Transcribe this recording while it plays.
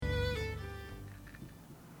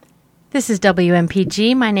This is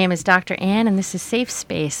WMPG. My name is Dr. Ann, and this is Safe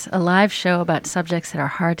Space, a live show about subjects that are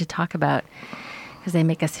hard to talk about because they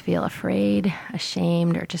make us feel afraid,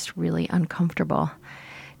 ashamed, or just really uncomfortable.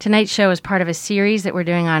 Tonight's show is part of a series that we're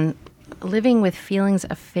doing on living with feelings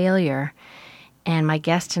of failure, and my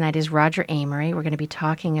guest tonight is Roger Amory. We're going to be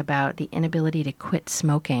talking about the inability to quit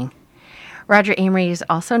smoking. Roger Amory is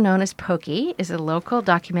also known as Pokey, is a local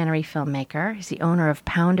documentary filmmaker. He's the owner of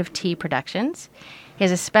Pound of Tea Productions. He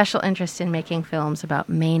has a special interest in making films about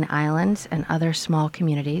Maine islands and other small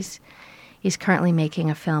communities. He's currently making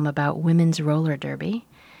a film about women's roller derby.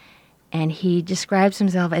 And he describes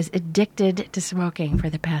himself as addicted to smoking for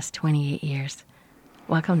the past 28 years.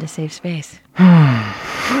 Welcome to Safe Space.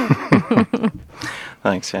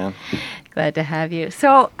 Thanks, Ann. Glad to have you.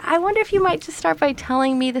 So I wonder if you might just start by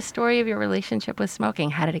telling me the story of your relationship with smoking.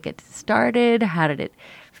 How did it get started? How did it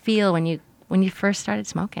feel when you first started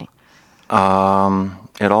smoking?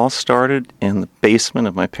 It all started in the basement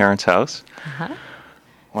of my parents' house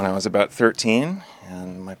when I was about 13,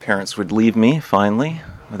 and my parents would leave me, finally,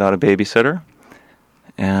 without a babysitter,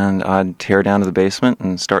 and I'd tear down to the basement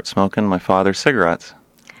and start smoking my father's cigarettes.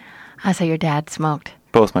 So your dad smoked?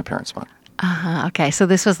 Both my parents smoked. Okay, so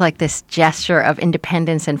this was like this gesture of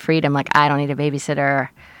independence and freedom, like I don't need a babysitter,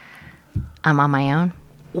 I'm on my own?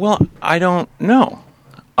 Well, I don't know.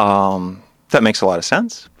 That makes a lot of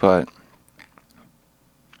sense, but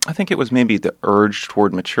I think it was maybe the urge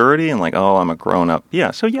toward maturity and like, oh, I'm a grown-up. Yeah,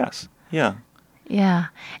 so yes. Yeah. Yeah.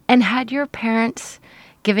 And had your parents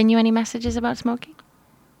given you any messages about smoking?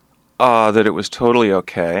 That it was totally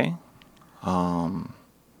okay. I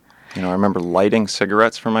remember lighting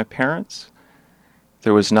cigarettes for my parents.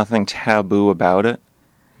 There was nothing taboo about it.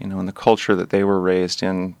 In the culture that they were raised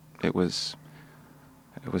in, it was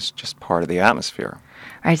just part of the atmosphere.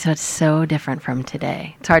 Right, so it's so different from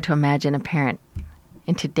today. It's hard to imagine a parent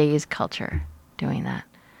in today's culture doing that.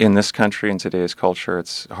 In this country, in today's culture,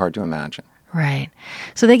 it's hard to imagine. Right.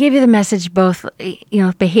 So they gave you the message both,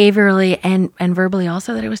 behaviorally and verbally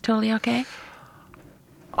also that it was totally okay?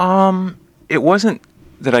 It wasn't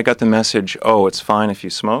that I got the message, oh, it's fine if you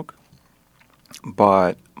smoke,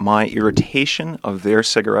 but my irritation of their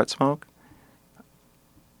cigarette smoke,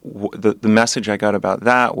 the message I got about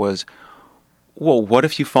that was, well, what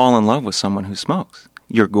if you fall in love with someone who smokes?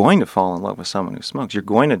 You're going to fall in love with someone who smokes. You're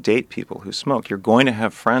going to date people who smoke. You're going to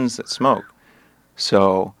have friends that smoke.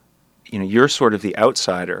 So, you're sort of the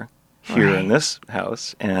outsider here in this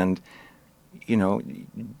house, and,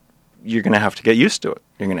 you're going to have to get used to it.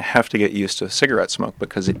 You're going to have to get used to cigarette smoke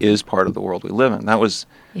because it is part of the world we live in. That was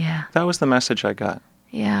the message I got.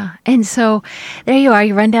 Yeah. And so there you are.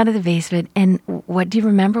 You run down to the basement, and what do you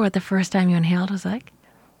remember what the first time you inhaled was like?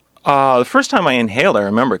 The first time I inhaled, I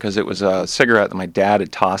remember, because it was a cigarette that my dad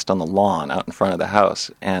had tossed on the lawn out in front of the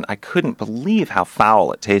house, and I couldn't believe how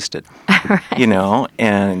foul it tasted, right.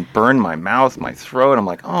 And burned my mouth, my throat. I'm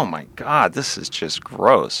like, oh my God, this is just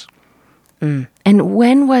gross. Mm. And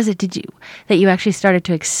when was it that you actually started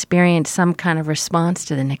to experience some kind of response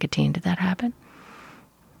to the nicotine? Did that happen?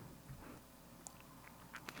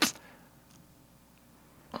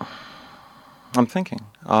 I'm thinking.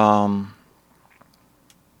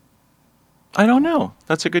 I don't know.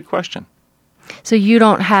 That's a good question. So you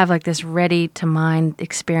don't have like this ready-to-mind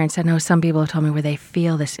experience. I know some people have told me where they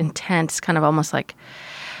feel this intense, kind of almost like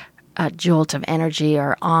a jolt of energy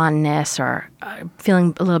or onness or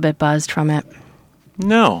feeling a little bit buzzed from it.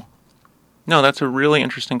 No, that's a really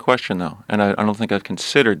interesting question, though, and I don't think I've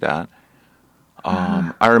considered that.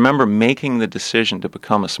 I remember making the decision to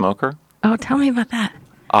become a smoker. Oh, tell me about that.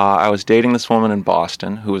 I was dating this woman in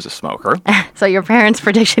Boston who was a smoker. So your parents'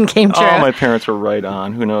 prediction came true. Oh, my parents were right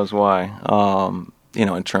on. Who knows why?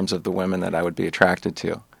 In terms of the women that I would be attracted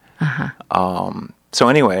to. So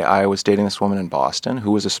anyway, I was dating this woman in Boston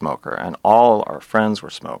who was a smoker, and all our friends were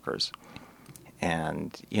smokers.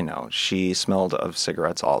 And, she smelled of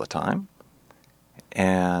cigarettes all the time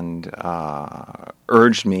and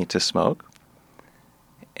urged me to smoke.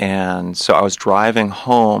 And so I was driving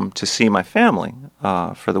home to see my family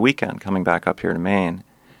for the weekend, coming back up here to Maine.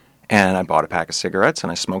 And I bought a pack of cigarettes, and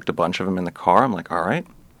I smoked a bunch of them in the car. I'm like, all right,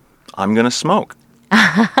 I'm going to smoke.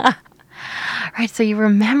 Right, so you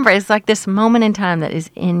remember, it's like this moment in time that is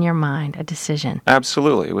in your mind, a decision.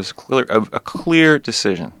 Absolutely. It was a clear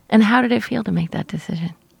decision. And how did it feel to make that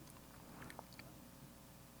decision?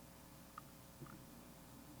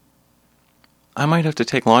 I might have to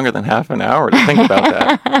take longer than half an hour to think about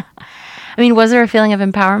that. I mean, was there a feeling of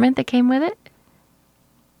empowerment that came with it?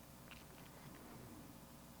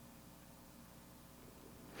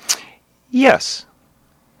 Yes,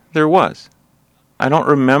 there was. I don't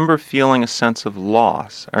remember feeling a sense of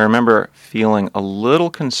loss. I remember feeling a little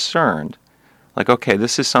concerned, like, okay,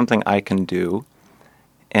 this is something I can do,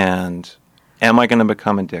 and am I going to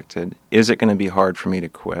become addicted? Is it going to be hard for me to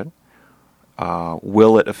quit?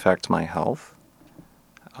 Will it affect my health?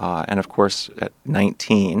 And of course, at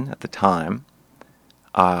 19 at the time,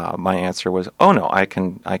 my answer was, oh no, I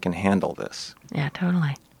can handle this. Yeah,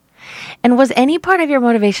 totally. And was any part of your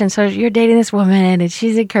motivation, so you're dating this woman and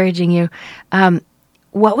she's encouraging you,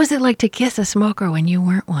 what was it like to kiss a smoker when you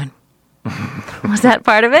weren't one? Was that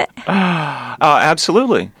part of it?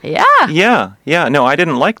 Absolutely. Yeah. Yeah. No, I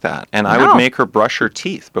didn't like that. And I would make her brush her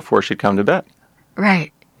teeth before she'd come to bed.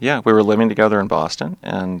 Right. Yeah, we were living together in Boston,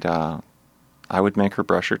 and I would make her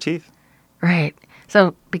brush her teeth. Right.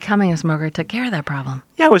 So becoming a smoker took care of that problem.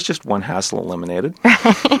 Yeah, it was just one hassle eliminated.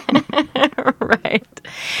 Right.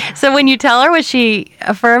 So when you tell her, was she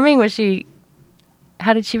affirming?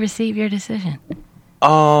 How did she receive your decision?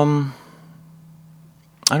 I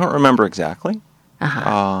don't remember exactly.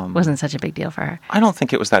 Wasn't such a big deal for her. I don't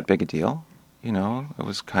think it was that big a deal. You know, it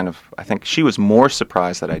was kind of, I think she was more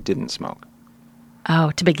surprised that I didn't smoke.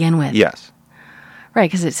 Oh, to begin with. Yes. Right,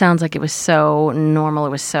 because it sounds like it was so normal. It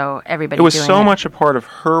was so everybody doing it. It was so much a part of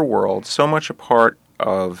her world, so much a part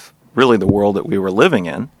of really the world that we were living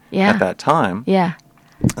in at that time. Yeah.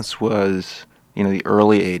 This was, the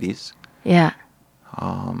early 80s. Yeah.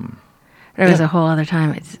 It was a whole other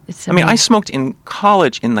time. It's I mean, I smoked in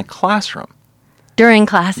college in the classroom. During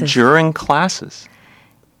classes. During classes.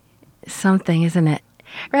 Something, isn't it?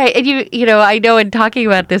 Right. And I know in talking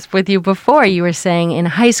about this with you before, you were saying in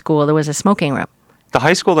high school there was a smoking room. The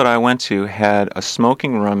high school that I went to had a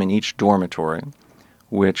smoking room in each dormitory,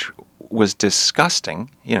 which was disgusting.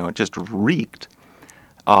 It just reeked.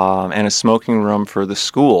 And a smoking room for the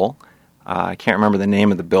school. I can't remember the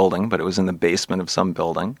name of the building, but it was in the basement of some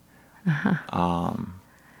building. And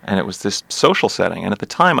it was this social setting. And at the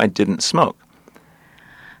time, I didn't smoke.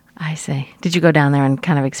 I see. Did you go down there and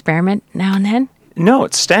kind of experiment now and then? No,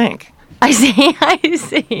 it stank. I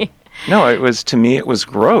see. No, to me, it was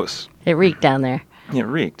gross. It reeked down there. It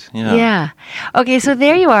reeked, yeah. Yeah. Okay, so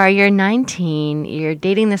there you are. You're 19. You're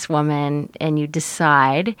dating this woman, and you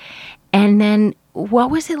decide. And then what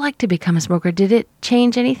was it like to become a smoker? Did it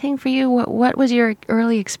change anything for you? What was your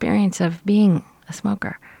early experience of being a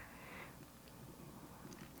smoker?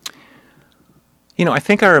 I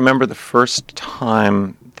think I remember the first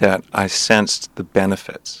time that I sensed the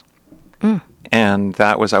benefits. And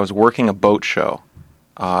that was, I was working a boat show,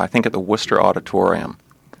 I think at the Worcester Auditorium.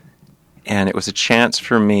 And it was a chance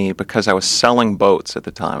for me, because I was selling boats at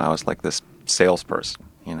the time. I was like this salesperson.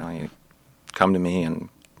 You come to me and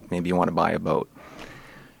maybe you want to buy a boat.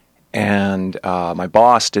 And my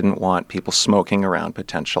boss didn't want people smoking around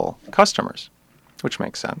potential customers, which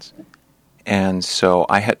makes sense. And so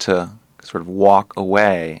I had to sort of walk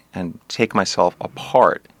away and take myself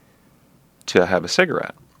apart to have a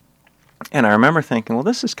cigarette. And I remember thinking, well,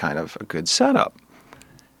 this is kind of a good setup.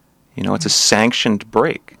 It's a sanctioned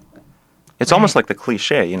break. It's almost like the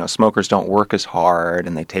cliche, smokers don't work as hard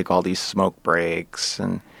and they take all these smoke breaks.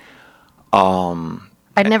 And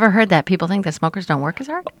I'd never heard that. People think that smokers don't work as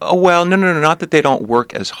hard? Well, no, not that they don't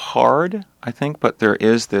work as hard, I think, but there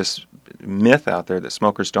is this myth out there that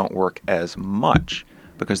smokers don't work as much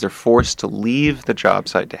because they're forced to leave the job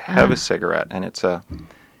site to have a cigarette. And it's I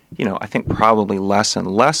think probably less and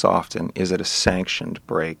less often is it a sanctioned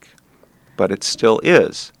break. But it still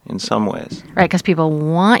is in some ways. Right, because people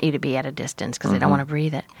want you to be at a distance because they don't want to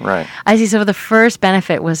breathe it. Right. I see. So the first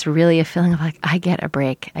benefit was really a feeling of like, I get a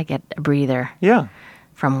break. I get a breather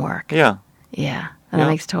from work. Yeah. Yeah. And that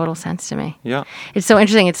makes total sense to me. Yeah. It's so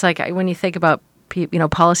interesting. It's like when you think about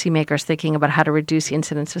policymakers thinking about how to reduce the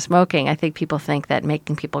incidence of smoking, I think people think that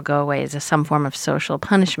making people go away is some form of social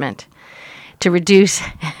punishment to reduce,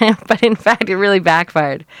 but in fact, it really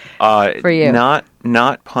backfired for you.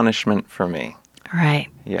 Not punishment for me. Right.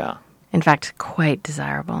 Yeah. In fact, quite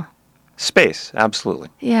desirable. Space, absolutely.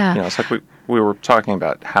 Yeah. It's like we were talking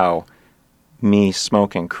about how me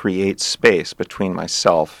smoking creates space between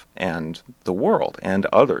myself and the world and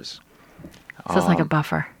others. So it's like a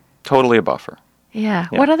buffer. Totally a buffer. Yeah.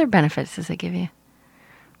 What other benefits does it give you?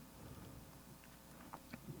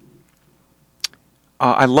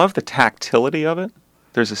 I love the tactility of it.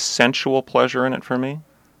 There's a sensual pleasure in it for me.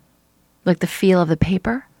 Like the feel of the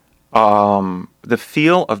paper? The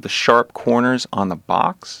feel of the sharp corners on the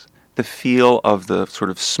box, the feel of the sort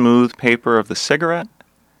of smooth paper of the cigarette,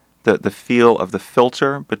 the feel of the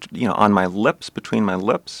filter, on my lips, between my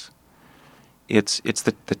lips. It's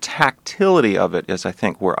the tactility of it is, I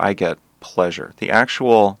think, where I get pleasure. The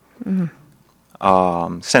actual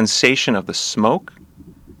sensation of the smoke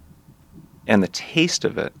and the taste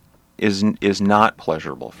of it is not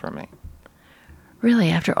pleasurable for me. Really,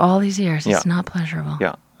 after all these years, Yeah. it's not pleasurable.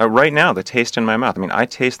 Yeah. Right now, the taste in my mouth, I mean, I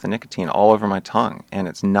taste the nicotine all over my tongue, and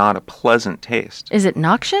it's not a pleasant taste. Is it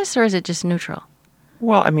noxious or is it just neutral?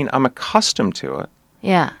 Well, I mean, I'm accustomed to it.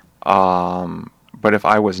 Yeah. But if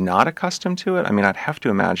I was not accustomed to it, I mean, I'd have to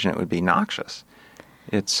imagine it would be noxious.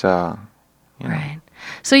 It's, Right.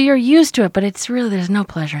 So you're used to it, but it's really, there's no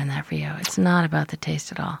pleasure in that for you. It's not about the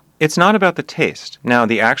taste at all. It's not about the taste. Now,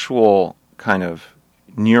 the actual kind of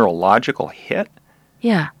neurological hit,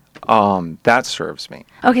 Yeah. that serves me.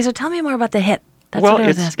 Okay, so tell me more about the hit. That's Well, what I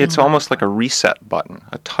was asking it's about almost before. like a reset button,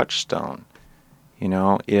 a touchstone. You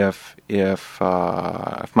know, if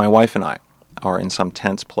my wife and I are in some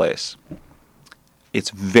tense place,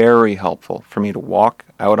 it's very helpful for me to walk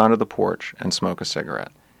out onto the porch and smoke a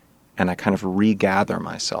cigarette, and I kind of regather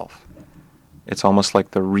myself. It's almost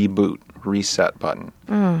like the reboot, reset button.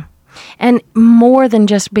 And more than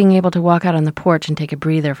just being able to walk out on the porch and take a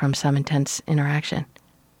breather from some intense interaction.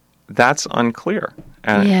 That's unclear.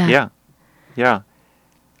 And Yeah. yeah.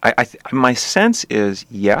 My sense is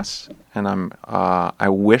yes, and I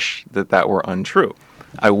wish that were untrue.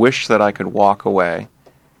 I wish that I could walk away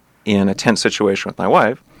in a tense situation with my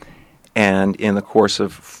wife, and in the course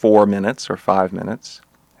of 4 minutes or 5 minutes,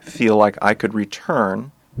 feel like I could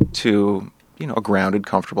return to, a grounded,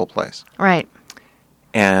 comfortable place. Right.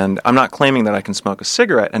 And I'm not claiming that I can smoke a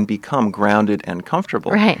cigarette and become grounded and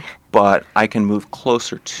comfortable. Right. But I can move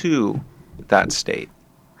closer to that state.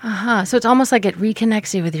 Uh-huh. So it's almost like it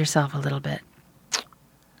reconnects you with yourself a little bit.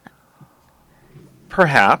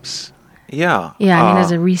 Perhaps. Yeah. Yeah, I mean,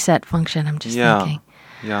 as a reset function, I'm just thinking.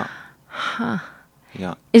 Yeah.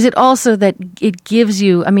 Yeah. Is it also that it gives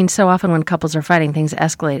you, I mean, so often when couples are fighting, things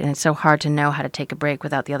escalate, and it's so hard to know how to take a break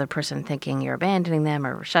without the other person thinking you're abandoning them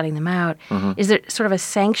or shutting them out. Mm-hmm. Is there sort of a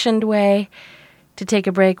sanctioned way to take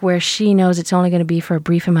a break where she knows it's only going to be for a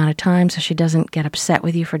brief amount of time so she doesn't get upset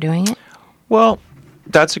with you for doing it? Well,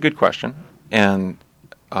 that's a good question. And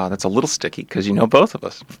that's a little sticky because you know both of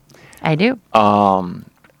us. I do.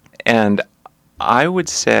 And I would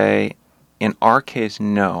say, in our case,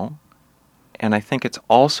 no. And I think it's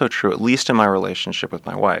also true, at least in my relationship with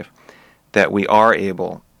my wife, that we are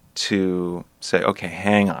able to say, okay,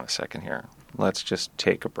 hang on a second here. Let's just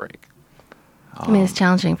take a break. I mean, it's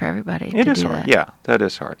challenging for everybody It to is do hard. that. Yeah, that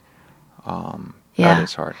is hard. Yeah. That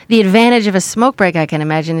is hard. The advantage of a smoke break, I can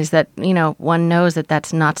imagine, is that, one knows that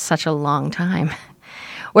that's not such a long time.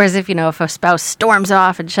 Whereas if a spouse storms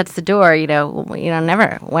off and shuts the door,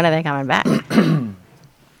 never, when are they coming back?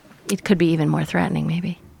 It could be even more threatening,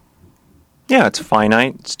 maybe. Yeah, it's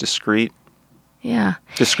finite. It's discrete. Yeah.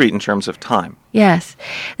 Discrete in terms of time. Yes.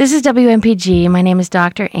 This is WMPG. My name is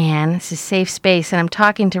Dr. Ann. This is Safe Space, and I'm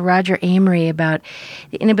talking to Roger Amory about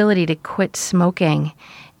the inability to quit smoking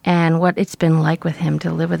and what it's been like with him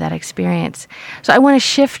to live with that experience. So I want to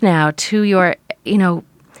shift now to your,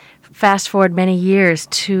 fast forward many years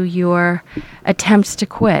to your attempts to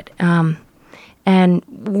quit. And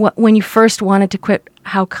when you first wanted to quit,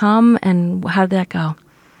 how come and how did that go?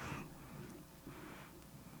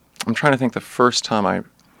 I'm trying to think the first time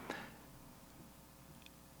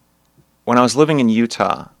when I was living in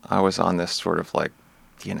Utah, I was on this sort of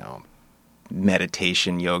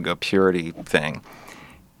meditation, yoga, purity thing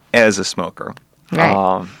as a smoker.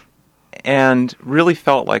 Right. And really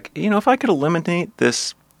felt like, if I could eliminate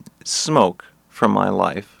this smoke from my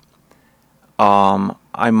life,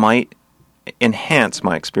 I might enhance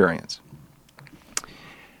my experience.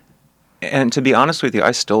 And to be honest with you,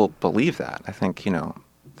 I still believe that. I think,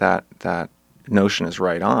 that notion is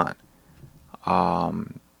right on.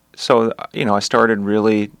 So, I started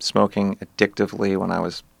really smoking addictively when I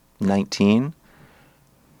was 19,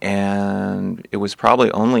 and it was probably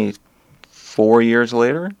only 4 years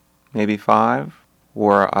later, maybe 5,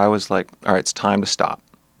 where I was like, all right, it's time to stop.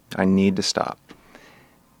 I need to stop.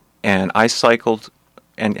 And I cycled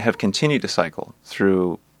and have continued to cycle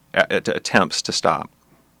through attempts to stop.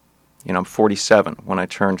 I'm 47.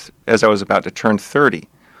 As I was about to turn 30,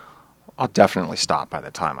 I'll definitely stop by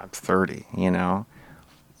the time I'm 30,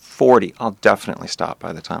 40, I'll definitely stop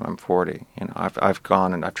by the time I'm 40. I've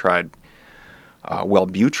gone and I've tried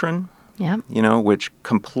Wellbutrin, Yeah. which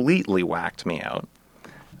completely whacked me out.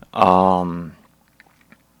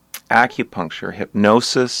 Acupuncture,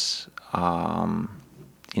 hypnosis,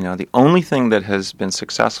 the only thing that has been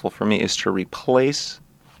successful for me is to replace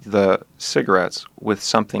the cigarettes with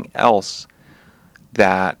something else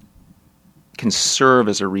that can serve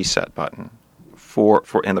as a reset button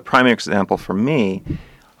and the primary example for me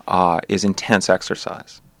is intense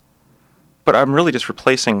exercise. but I'm really just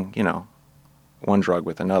replacing, one drug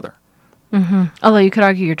with another. Mm-hmm. Although you could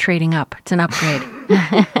argue you're trading up. It's an upgrade.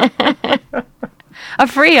 A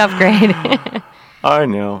free upgrade. I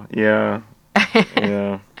know. Yeah.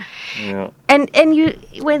 Yeah. Yeah. And you,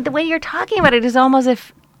 when the way you're talking about it is almost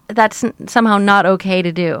if that's somehow not okay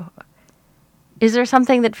to do. Is there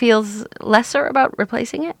something that feels lesser about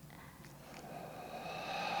replacing it?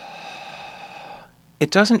 It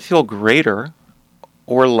doesn't feel greater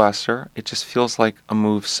or lesser. It just feels like a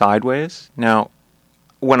move sideways. Now,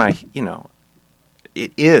 when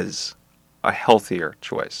it is a healthier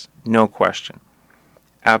choice, no question.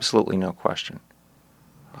 Absolutely no question.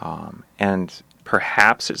 And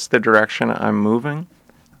perhaps it's the direction I'm moving.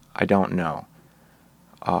 I don't know.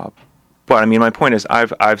 But my point is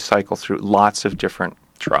I've cycled through lots of different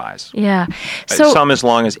tries. Yeah. So some as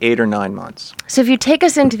long as 8 or 9 months. So if you take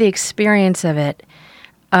us into the experience of it,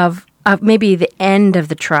 of maybe the end of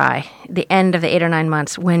the try, the end of the 8 or 9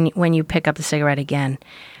 months when you pick up the cigarette again,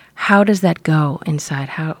 how does that go inside?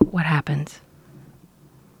 What happens?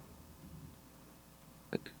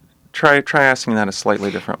 Try asking that a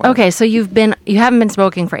slightly different way. Okay, so you haven't been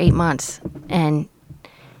smoking for 8 months, and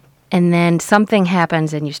then something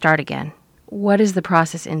happens and you start again. What is the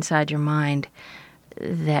process inside your mind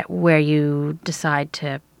where you decide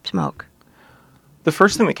to smoke? The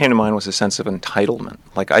first thing that came to mind was a sense of entitlement.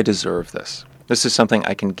 Like, I deserve this. This is something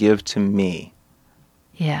I can give to me.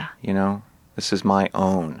 Yeah. This is my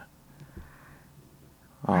own.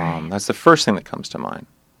 Right. That's the first thing that comes to mind.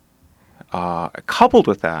 Coupled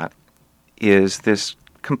with that is this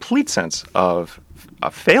complete sense of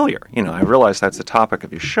failure. I realize that's the topic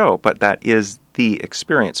of your show, but that is the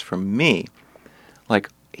experience for me. Like,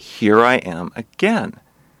 here I am again.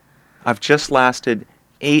 I've just lasted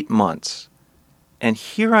 8 months, and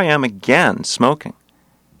here I am again smoking.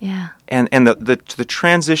 Yeah. And the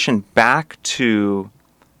transition back to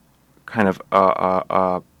kind of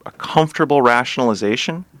a comfortable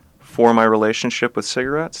rationalization for my relationship with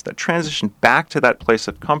cigarettes, that transition back to that place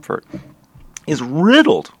of comfort is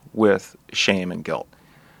riddled with shame and guilt.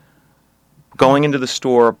 Going into the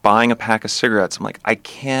store, buying a pack of cigarettes, I'm like, I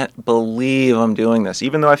can't believe I'm doing this.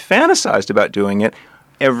 Even though I fantasized about doing it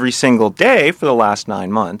every single day for the last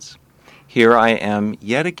 9 months, here I am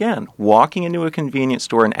yet again, walking into a convenience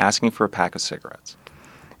store and asking for a pack of cigarettes.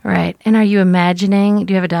 Right. And are you imagining,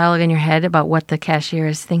 do you have a dialogue in your head about what the cashier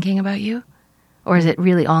is thinking about you? Or is it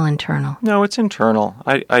really all internal? No, it's internal.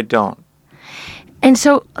 I don't. And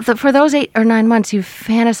so for those 8 or 9 months, you've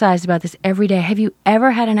fantasized about this every day. Have you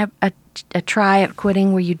ever had a try at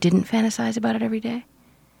quitting where you didn't fantasize about it every day?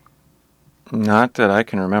 Not that I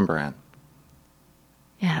can remember, Anne.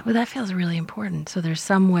 Yeah, well, that feels really important. So there's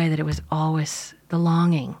some way that it was always the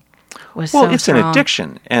longing was so strong. Well, it's an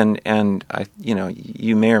addiction, and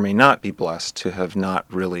you may or may not be blessed to have not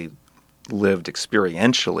really lived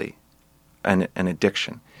experientially an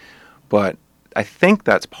addiction, but I think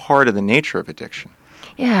that's part of the nature of addiction.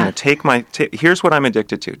 Yeah. Here's what I'm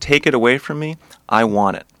addicted to. Take it away from me. I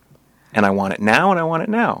want it. And I want it now, and I want it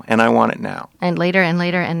now, and I want it now. And later, and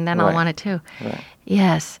then right. I'll want it too. Right.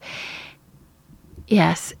 Yes.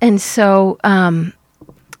 Yes. And so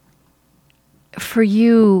for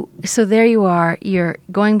you, so there you are, you're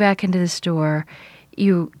going back into the store.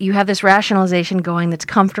 You have this rationalization going that's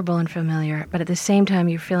comfortable and familiar, but at the same time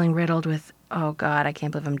you're feeling riddled with, oh God, I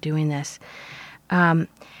can't believe I'm doing this.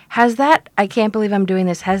 Has that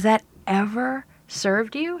ever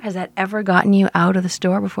served you? Has that ever gotten you out of the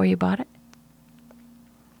store before you bought it?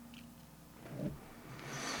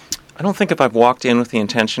 I don't think if I've walked in with the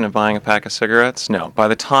intention of buying a pack of cigarettes, no. By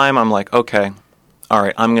the time I'm like, okay, all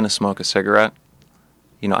right, I'm going to smoke a cigarette,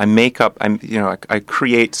 I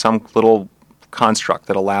create some little construct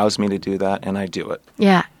that allows me to do that, and I do it.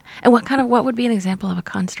 Yeah. And what would be an example of a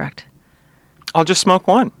construct? I'll just smoke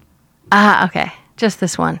one. Ah, okay. Just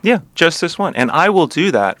this one. Yeah, just this one. And I will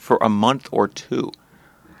do that for a month or 2.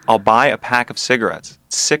 I'll buy a pack of cigarettes,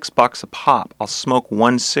 $6 a pop. I'll smoke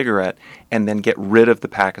one cigarette and then get rid of the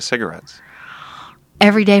pack of cigarettes.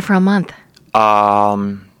 Every day for a month?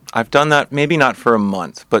 I've done that, maybe not for a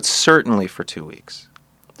month, but certainly for 2 weeks.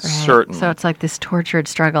 Right. Certainly. So it's like this tortured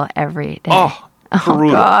struggle every day. Oh, brutal.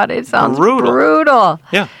 Oh, God, it sounds brutal.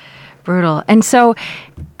 Yeah. Brutal. And so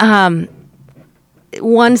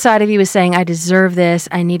one side of you is saying, I deserve this,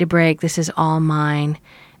 I need a break, this is all mine.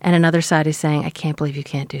 And another side is saying, I can't believe you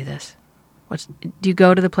can't do this. Do you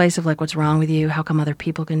go to the place of like, what's wrong with you? How come other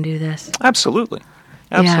people can do this? Absolutely.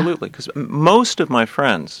 Absolutely. Because most of my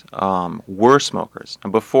friends were smokers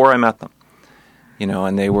before I met them,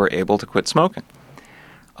 and they were able to quit smoking.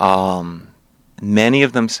 Many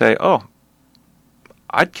of them say, oh,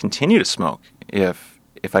 I'd continue to smoke if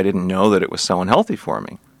I didn't know that it was so unhealthy for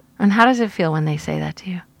me. And how does it feel when they say that to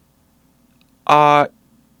you?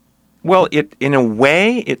 Well, in a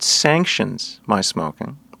way, it sanctions my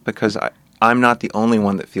smoking because I'm not the only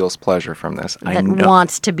one that feels pleasure from this. That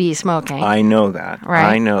wants to be smoking. I know that.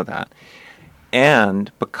 Right. I know that.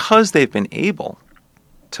 And because they've been able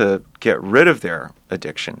to get rid of their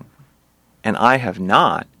addiction, and I have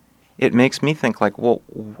not, it makes me think like, well,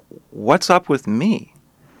 what's up with me?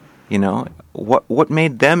 You know, what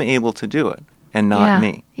made them able to do it and not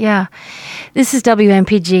me? Yeah. This is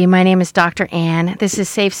WMPG. My name is Dr. Ann. This is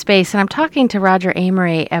Safe Space, and I'm talking to Roger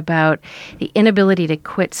Amory about the inability to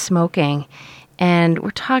quit smoking. And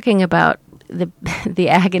we're talking about the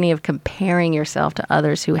agony of comparing yourself to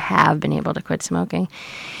others who have been able to quit smoking.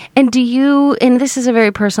 And and this is a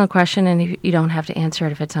very personal question, and you don't have to answer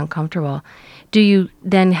it if it's uncomfortable. Do you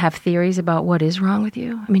then have theories about what is wrong with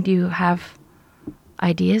you? I mean, do you have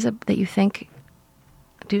ideas that you think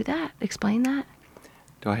do that? Explain that?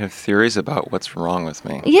 Do I have theories about what's wrong with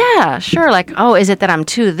me? Yeah, sure. Like, oh, is it that I'm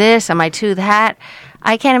too this? Am I too that?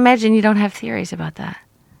 I can't imagine you don't have theories about that.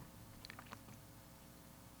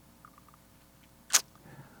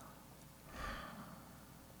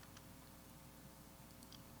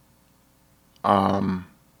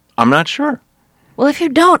 I'm not sure. Well, if you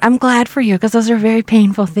don't, I'm glad for you because those are very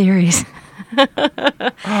painful theories.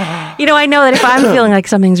 I know that if I'm feeling like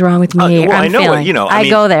something's wrong with me, I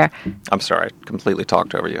go there. I'm sorry, I completely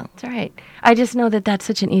talked over you. It's all right. I just know that that's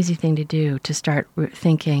such an easy thing to do, to start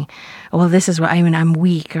thinking, well, this is what I'm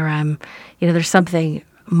weak, or there's something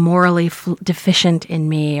morally deficient in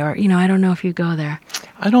me, or, I don't know if you go there.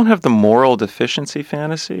 I don't have the moral deficiency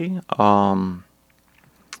fantasy.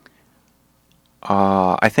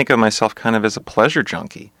 I think of myself kind of as a pleasure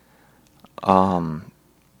junkie.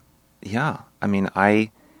 Yeah, I mean, I'm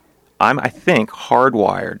I think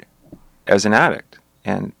hardwired as an addict,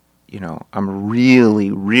 and I'm really,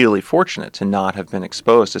 really fortunate to not have been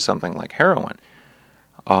exposed to something like heroin,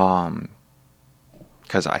 because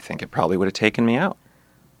I think it probably would have taken me out.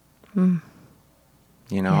 Mm.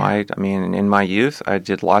 I mean, in my youth, I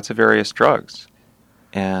did lots of various drugs,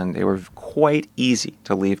 and they were quite easy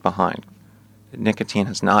to leave behind. Nicotine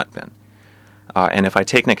has not been. And if I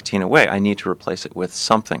take nicotine away, I need to replace it with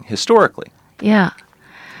something historically. Yeah.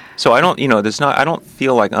 So I don't, I don't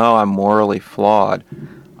feel like, oh, I'm morally flawed.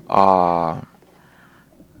 But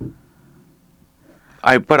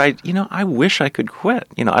I wish I could quit.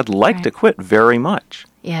 I'd like to quit very much.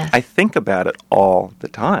 Yes. I think about it all the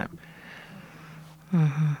time.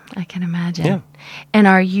 Mm-hmm. I can imagine. Yeah. And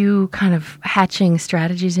are you kind of hatching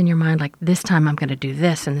strategies in your mind, like this time I'm going to do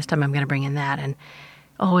this, and this time I'm going to bring in that, and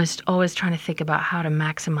always trying to think about how to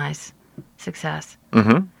maximize success?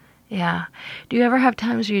 Mm-hmm. Yeah. Do you ever have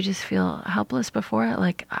times where you just feel helpless before it?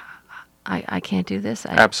 Like, I can't do this?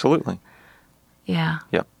 Absolutely. Yeah.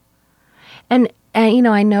 Yep. And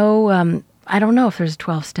I know, I don't know if there's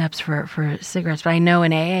 12 steps for cigarettes, but I know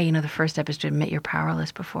in AA, the first step is to admit you're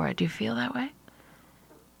powerless before it. Do you feel that way?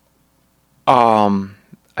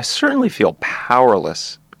 I certainly feel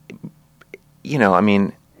powerless.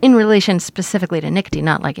 In relation specifically to nicotine,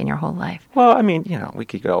 not like in your whole life. Well, we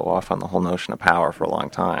could go off on the whole notion of power for a long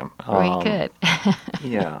time. We could.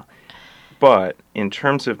 Yeah. But in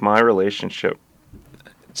terms of my relationship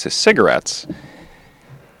to cigarettes,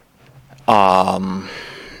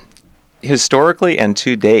 historically and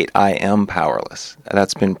to date, I am powerless.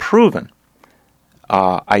 That's been proven.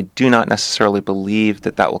 I do not necessarily believe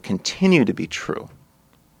that will continue to be true.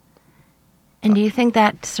 And do you think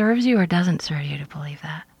that serves you or doesn't serve you to believe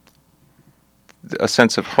that? A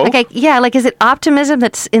sense of hope? Is it optimism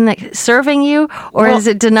that's serving you, or is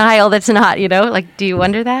it denial that's not, do you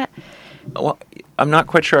wonder that? Well, I'm not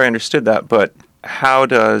quite sure I understood that, but how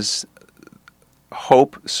does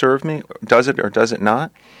hope serve me? Does it or does it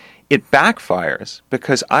not? It backfires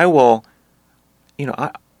because I will,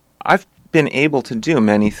 I've been able to do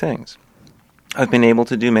many things. I've been able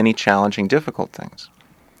to do many challenging, difficult things.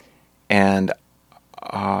 And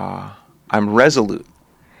I'm resolute.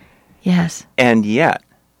 Yes. And yet,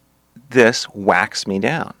 this whacks me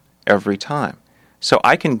down every time. So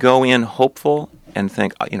I can go in hopeful and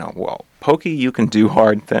think, well, Pokey, you can do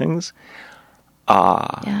hard things.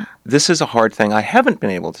 This is a hard thing I haven't been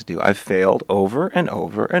able to do. I've failed over and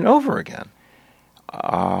over and over again.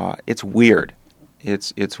 It's weird.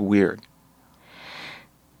 It's weird.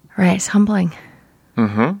 Right. It's humbling.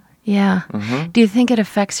 Mm-hmm. Yeah. Mm-hmm. Do you think it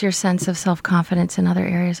affects your sense of self-confidence in other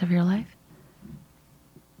areas of your life?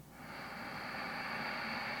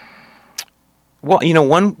 Well,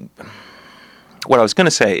 what I was going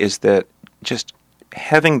to say is that just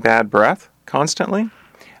having bad breath constantly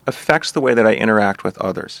affects the way that I interact with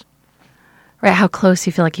others. Right, how close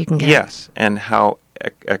you feel like you can get. Yes, and how,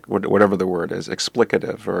 whatever the word is,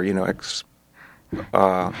 explicative, or,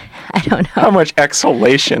 I don't know. how much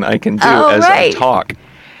exhalation I can do as I talk.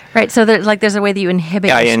 Right, so there's a way that you inhibit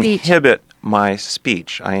your speech. I inhibit my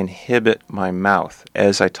speech. I inhibit my mouth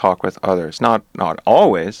as I talk with others. Not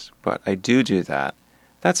always, but I do that.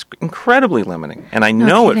 That's incredibly limiting. And I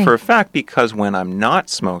know it for a fact because when I'm not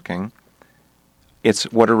smoking, it's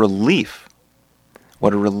what a relief.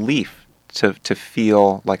 What a relief to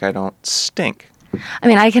feel like I don't stink. I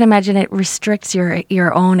mean, I can imagine it restricts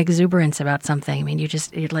your own exuberance about something. I mean, you're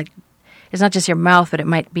like, it's not just your mouth, but it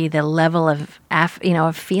might be the level of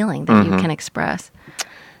of feeling that you can express.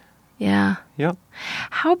 Yeah. Yep.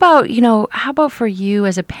 How about for you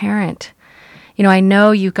as a parent? I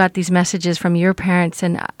know you got these messages from your parents,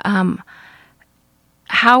 and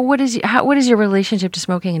what is your relationship to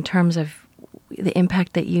smoking in terms of the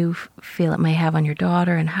impact that you feel it may have on your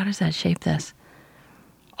daughter, and how does that shape this?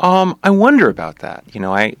 I wonder about that.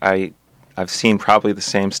 I've seen probably the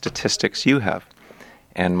same statistics you have,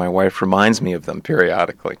 and my wife reminds me of them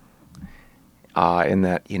periodically. In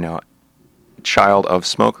that, child of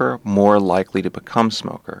smoker more likely to become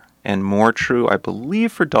smoker, and more true, I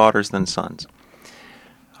believe, for daughters than sons.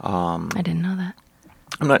 I didn't know that.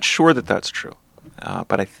 I'm not sure that that's true,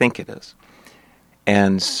 but I think it is.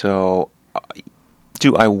 And so,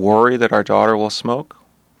 do I worry that our daughter will smoke?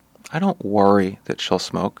 I don't worry that she'll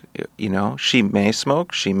smoke. She may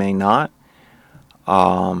smoke, she may not.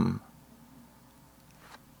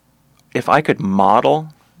 If I could model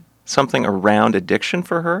something around addiction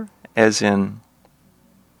for her, as in,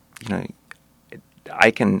 I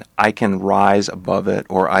can rise above it,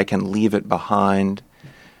 or I can leave it behind,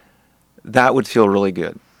 that would feel really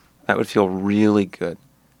good. That would feel really good.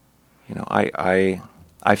 I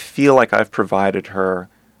feel like I've provided her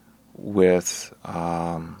with,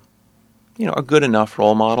 a good enough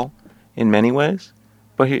role model in many ways,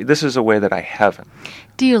 but this is a way that I haven't.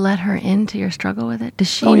 Do you let her into your struggle with it? Does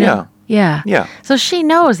she know? Yeah. Yeah. Yeah. So she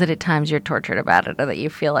knows that at times you're tortured about it, or that you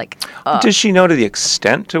feel like... Does she know to the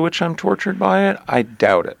extent to which I'm tortured by it? I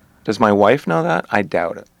doubt it. Does my wife know that? I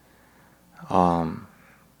doubt it.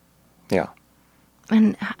 Yeah.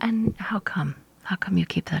 And how come? How come you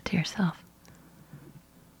keep that to yourself?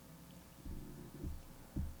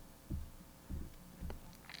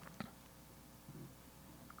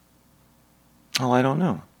 Well, I don't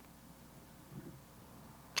know.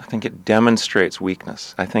 I think it demonstrates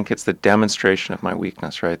weakness. I think it's the demonstration of my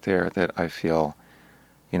weakness right there that I feel,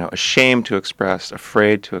 ashamed to express,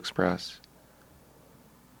 afraid to express.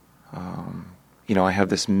 I have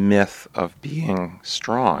this myth of being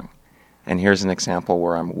strong, and here's an example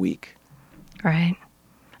where I'm weak. Right.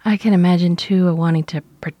 I can imagine, too, wanting to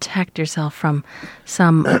protect yourself from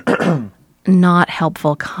some not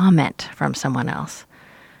helpful comment from someone else.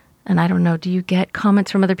 And I don't know, do you get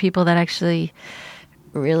comments from other people that actually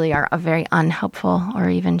really are very unhelpful or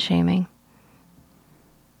even shaming?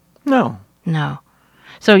 No.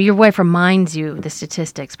 So your wife reminds you the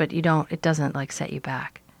statistics, but it doesn't set you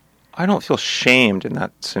back. I don't feel shamed in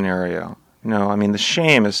that scenario. No, I mean, the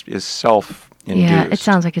shame is self-induced. Yeah, it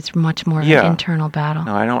sounds like it's much more of an internal battle.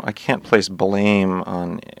 No, I can't place blame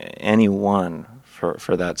on anyone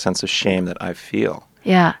for that sense of shame that I feel.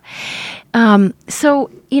 Yeah. So,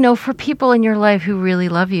 for people in your life who really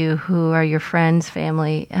love you, who are your friends,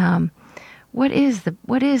 family, what is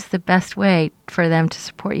the best way for them to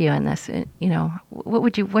support you in this?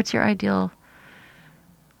 What's your ideal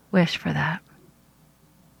wish for that?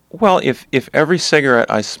 Well, if every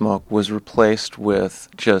cigarette I smoke was replaced with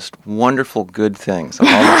just wonderful good things all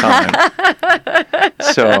the time.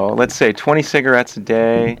 So let's say 20 cigarettes a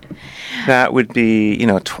day, that would be,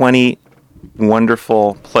 20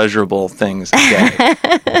 wonderful, pleasurable things a day.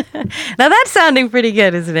 Now that's sounding pretty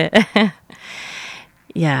good, isn't it?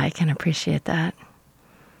 Yeah, I can appreciate that.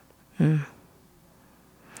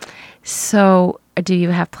 So, do you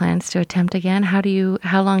have plans to attempt again?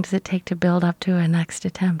 How long does it take to build up to a next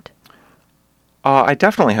attempt? I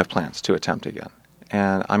definitely have plans to attempt again.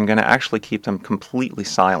 And I'm going to actually keep them completely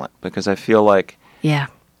silent because I feel like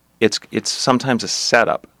it's sometimes a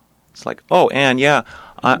setup. It's like, oh, Anne,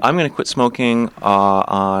 I'm going to quit smoking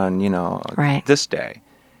on, this day.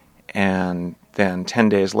 And then 10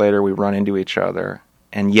 days later we run into each other,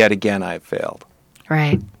 and yet again I've failed.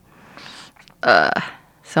 Right.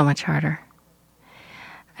 So much harder.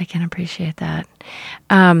 I can appreciate that.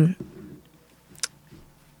 I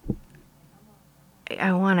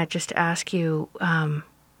want to just ask you,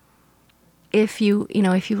 if you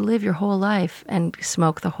live your whole life and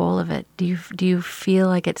smoke the whole of it, do you feel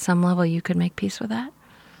like at some level you could make peace with that?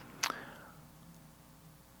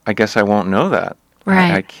 I guess I won't know that.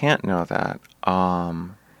 Right. I can't know that.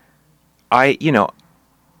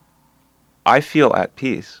 I feel at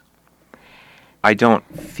peace. I don't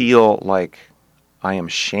feel like I am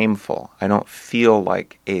shameful. I don't feel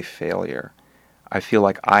like a failure. I feel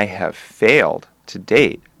like I have failed to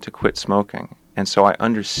date to quit smoking. And so I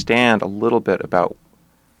understand a little bit about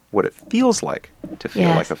what it feels like to feel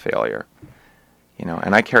like a failure.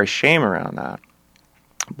 And I carry shame around that.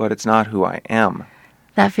 But it's not who I am.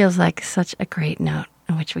 That feels like such a great note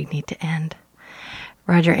in which we need to end.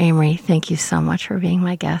 Roger Amory, thank you so much for being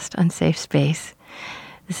my guest on Safe Space.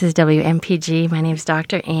 This is WMPG. My name is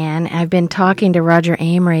Dr. Ann. I've been talking to Roger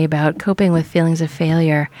Amory about coping with feelings of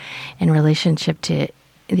failure in relationship to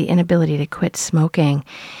the inability to quit smoking.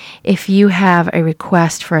 If you have a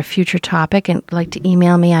request for a future topic and would like to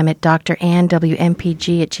email me, I'm at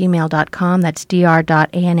drannwmpg@gmail.com. That's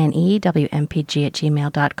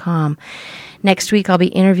dr.annewmpg@gmail.com. Next week, I'll be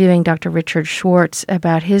interviewing Dr. Richard Schwartz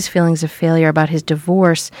about his feelings of failure, about his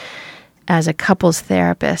divorce as a couples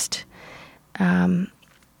therapist.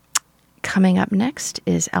 Coming up next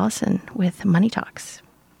is Allison with Money Talks.